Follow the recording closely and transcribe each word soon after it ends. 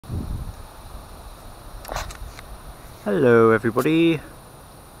Hello everybody.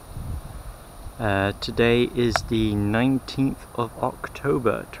 Today is the 19th of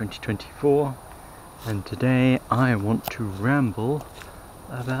October 2024 and today I want to ramble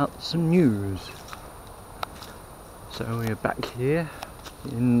about some news. So we're back here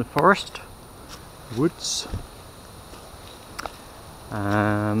in the forest, woods.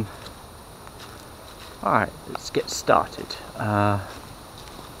 Alright, let's get started.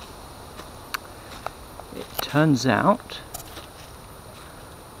 It turns out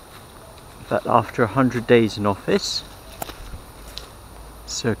that after 100 days in office,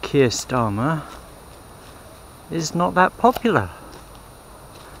 Sir Keir Starmer is not that popular.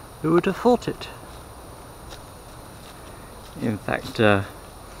 Who would have thought it? In fact,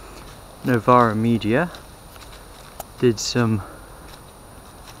 Novara Media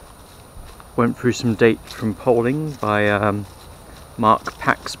went through some data from polling by Mark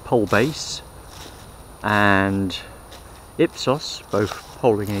Pack's poll base and Ipsos, both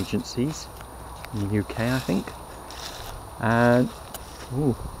polling agencies in the UK, I think. And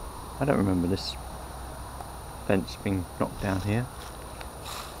I don't remember this fence being knocked down here.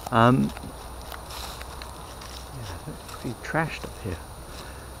 Yeah, it's pretty trashed up here.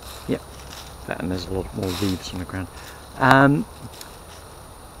 Yep, and there's a lot more leaves on the ground.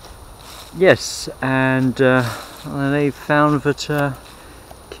 Yes, and they found that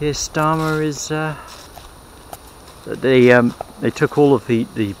Keir Starmer is they took all of the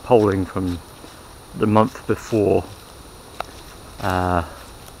polling from the month before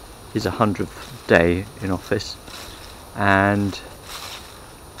his 100th day in office and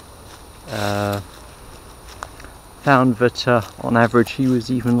found that on average he was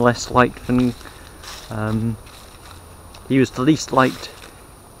even less liked than he was the least liked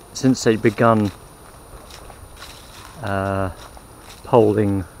since they'd begun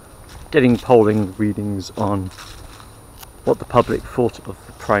getting polling readings on what the public thought of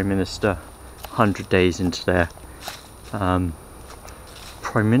the Prime Minister 100 days into their Prime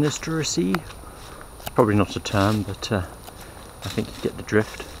Ministeracy. It's probably not a term, but I think you get the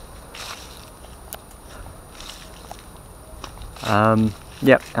drift.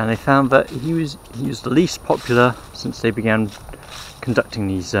 Yep, and they found that he was the least popular since they began conducting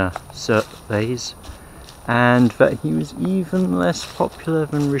these surveys, and that he was even less popular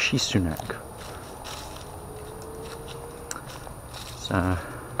than Rishi Sunak. So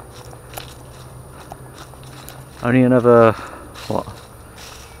only another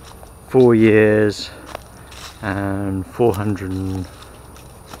 4 years and 400 and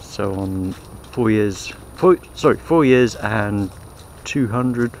so on. 4 years and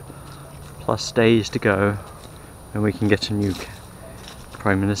 200 plus days to go, and we can get a new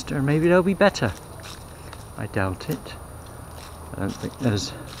Prime Minister, and maybe they'll be better. I doubt it. I don't think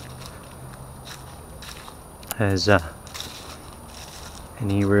there's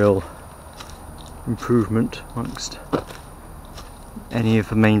any real improvement amongst any of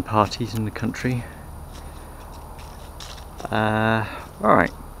the main parties in the country.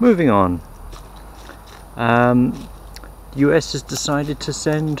 Alright, moving on. The US has decided to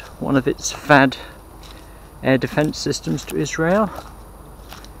send one of its THAAD air defense systems to Israel.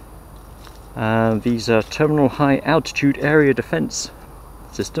 These are terminal high altitude area defense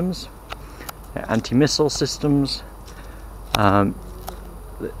systems. They're anti-missile systems.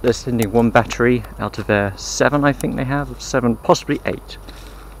 They're sending one battery out of their 7, I think they have, 7, possibly 8.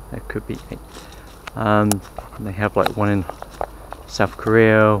 There could be 8. They have like one in South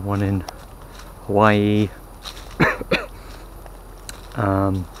Korea, one in Hawaii,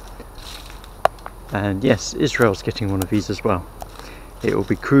 and yes, Israel's getting one of these as well. It will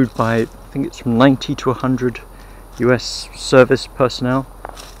be crewed by, I think it's from 90 to 100 US service personnel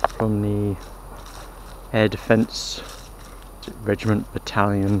from the air defense regiment,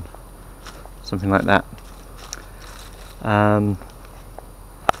 battalion, something like that.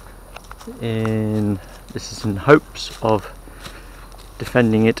 This is in hopes of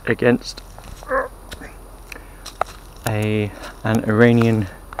defending it against an Iranian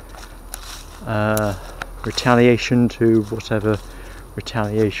retaliation to whatever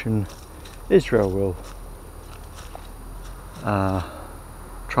retaliation Israel will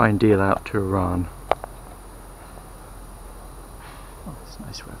try and deal out to Iran. Oh, it's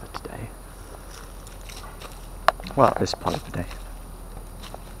nice weather today. Well, this part of the day.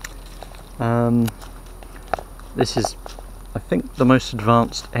 This is, I think, the most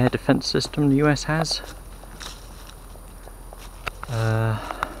advanced air defense system the US has.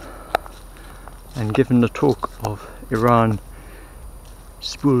 And given the talk of Iran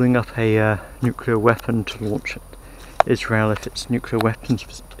spooling up a nuclear weapon to launch at Israel if its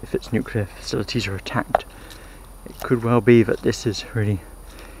nuclear facilities are attacked, it could well be that this is really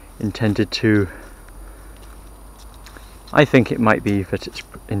intended to, I think it might be that it's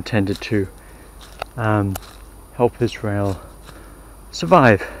intended to help Israel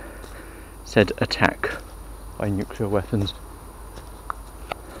survive said attack by nuclear weapons.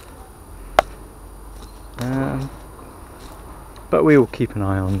 But we will keep an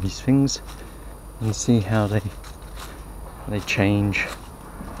eye on these things and see how they change.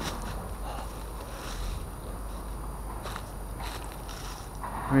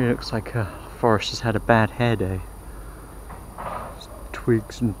 It really looks like a forest has had a bad hair day. There's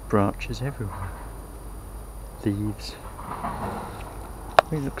twigs and branches everywhere. Leaves. It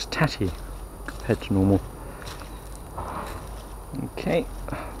really looks tatty compared to normal. Okay,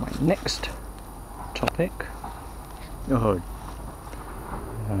 my next topic. Oh,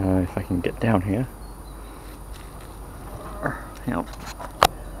 if I can get down here. Yep.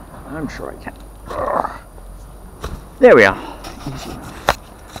 I'm sure I can. There we are. Easy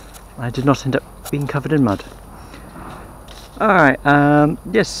enough. I did not end up being covered in mud. Alright,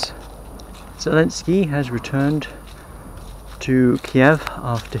 yes. Zelenski has returned to Kiev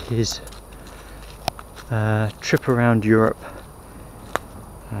after his trip around Europe.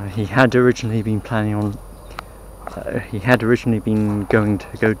 He had originally been planning on going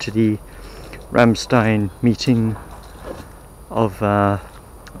to go to the Ramstein meeting of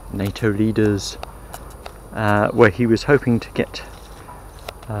NATO leaders, where he was hoping to get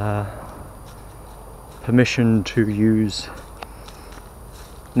permission to use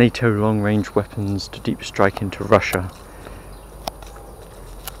NATO long-range weapons to deep strike into Russia.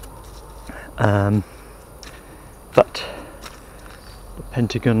 But the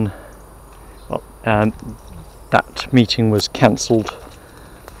Pentagon, well, that meeting was cancelled.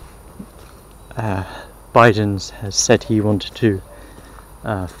 Biden has said he wanted to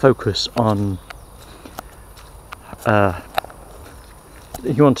focus on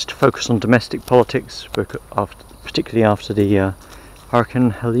domestic politics, particularly after the Hurricane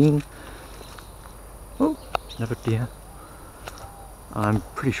Helene. Oh, there's another deer. I'm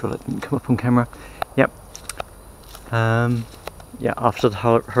pretty sure that didn't come up on camera. Yep. Yeah, after the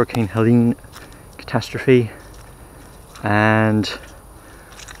Hurricane Helene catastrophe, and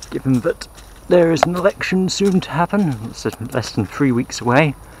given that there is an election soon to happen, it's less than 3 weeks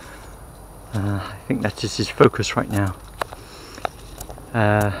away, I think that is his focus right now.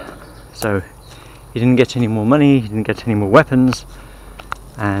 So he didn't get any more money, he didn't get any more weapons,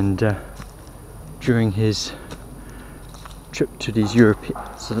 and during his trip to these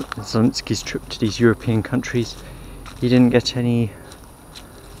Zelensky's trip to these European countries, he didn't get any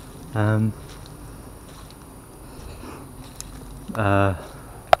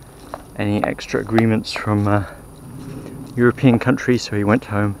extra agreements from European countries, so he went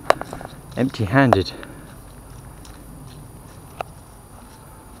home empty-handed.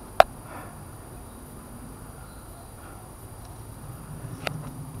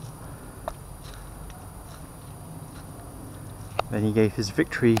 Then he gave his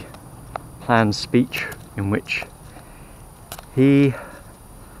victory plan speech, in which he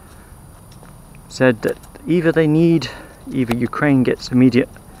said that either Ukraine gets immediate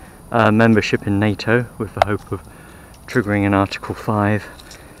membership in NATO with the hope of triggering an Article 5,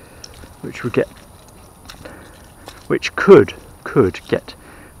 which could get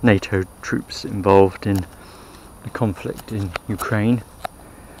NATO troops involved in the conflict in Ukraine,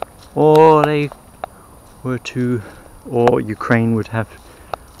 or Ukraine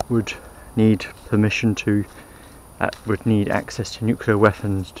would need permission to would need access to nuclear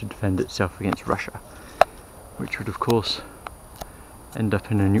weapons to defend itself against Russia, which would of course end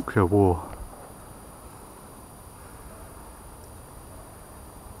up in a nuclear war.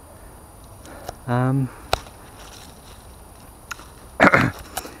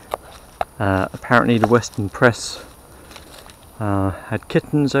 Apparently the Western press had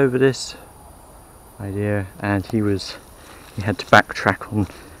kittens over this idea, and he had to backtrack on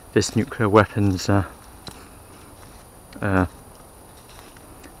this nuclear weapons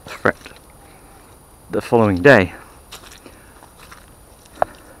threat the following day.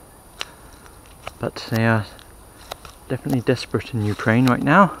 But they are definitely desperate in Ukraine right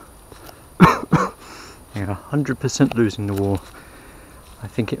now. They are 100% losing the war. I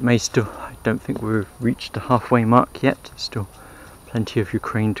don't think we've reached the halfway mark yet. There's still plenty of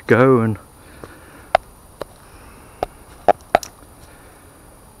Ukraine to go, and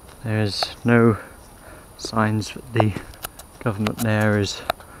there's no signs that the government there is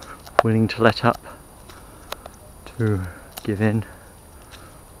willing to let up, to give in,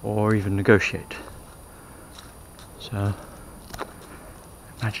 or even negotiate. So I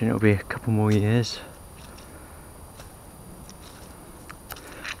imagine it'll be a couple more years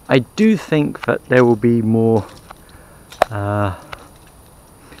I do think that there will be more, the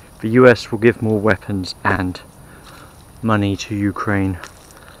US will give more weapons and money to Ukraine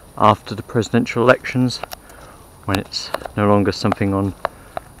after the presidential elections, when it's no longer something on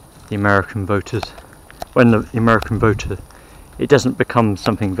the American voters. When the American voter, it doesn't become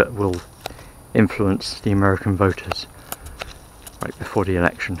something that will influence the American voters right before the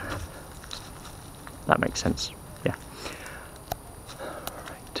election. That makes sense, yeah.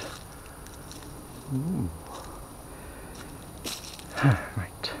 Right. Ooh.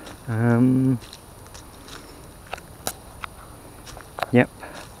 Right. Yep.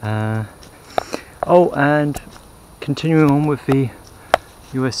 Oh, and continuing on with the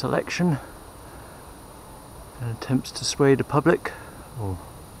US election, attempts to sway the public.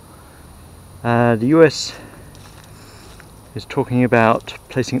 The US is talking about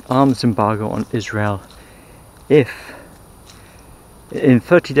placing arms embargo on Israel if in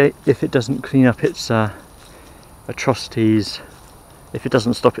 30 days, if it doesn't clean up its atrocities, if it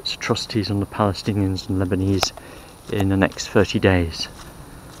doesn't stop its atrocities on the Palestinians and Lebanese in the next 30 days.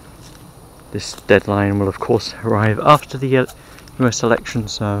 This deadline will of course arrive after the US election,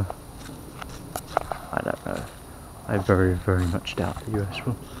 so I don't know. I very, very much doubt the US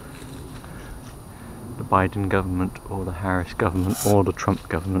will. The Biden government or the Harris government or the Trump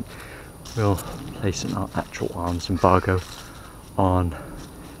government will place an actual arms embargo on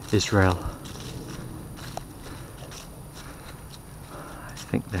Israel. I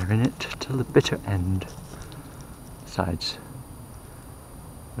think they're in it till the bitter end. Besides,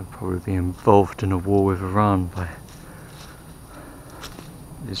 they'll probably be involved in a war with Iran by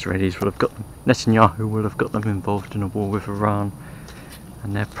the Israelis will have got them. Netanyahu will have got them involved in a war with Iran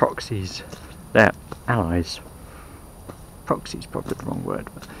and their proxies, their allies. Proxy is probably the wrong word,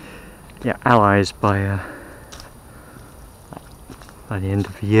 but yeah, allies by the end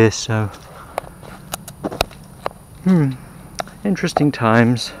of the year. So, interesting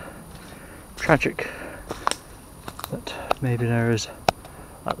times. Tragic, but maybe there is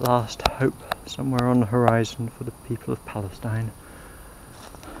at last hope somewhere on the horizon for the people of Palestine.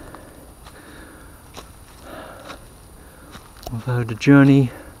 Although the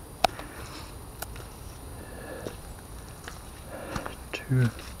journey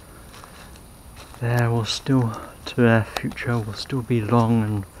to their future will still be long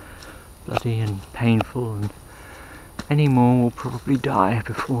and bloody and painful, and many more will probably die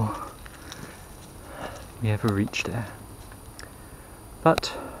before we ever reach there.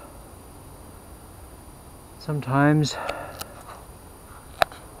 But sometimes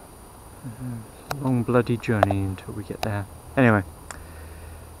it's a long bloody journey until we get there. Anyway,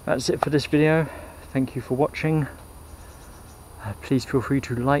 that's it for this video. Thank you for watching. Please feel free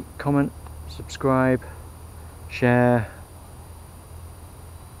to like, comment, subscribe, share.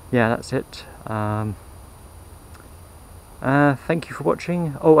 Yeah, that's it. Thank you for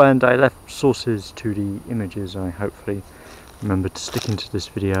watching. Oh, and I left sources to the images. I hopefully remember to stick into this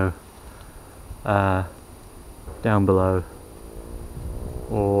video down below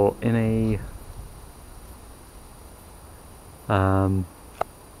or in a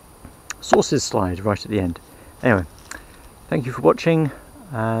sources slide right at the end. Anyway, thank you for watching,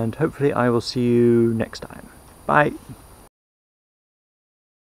 and hopefully I will see you next time. Bye!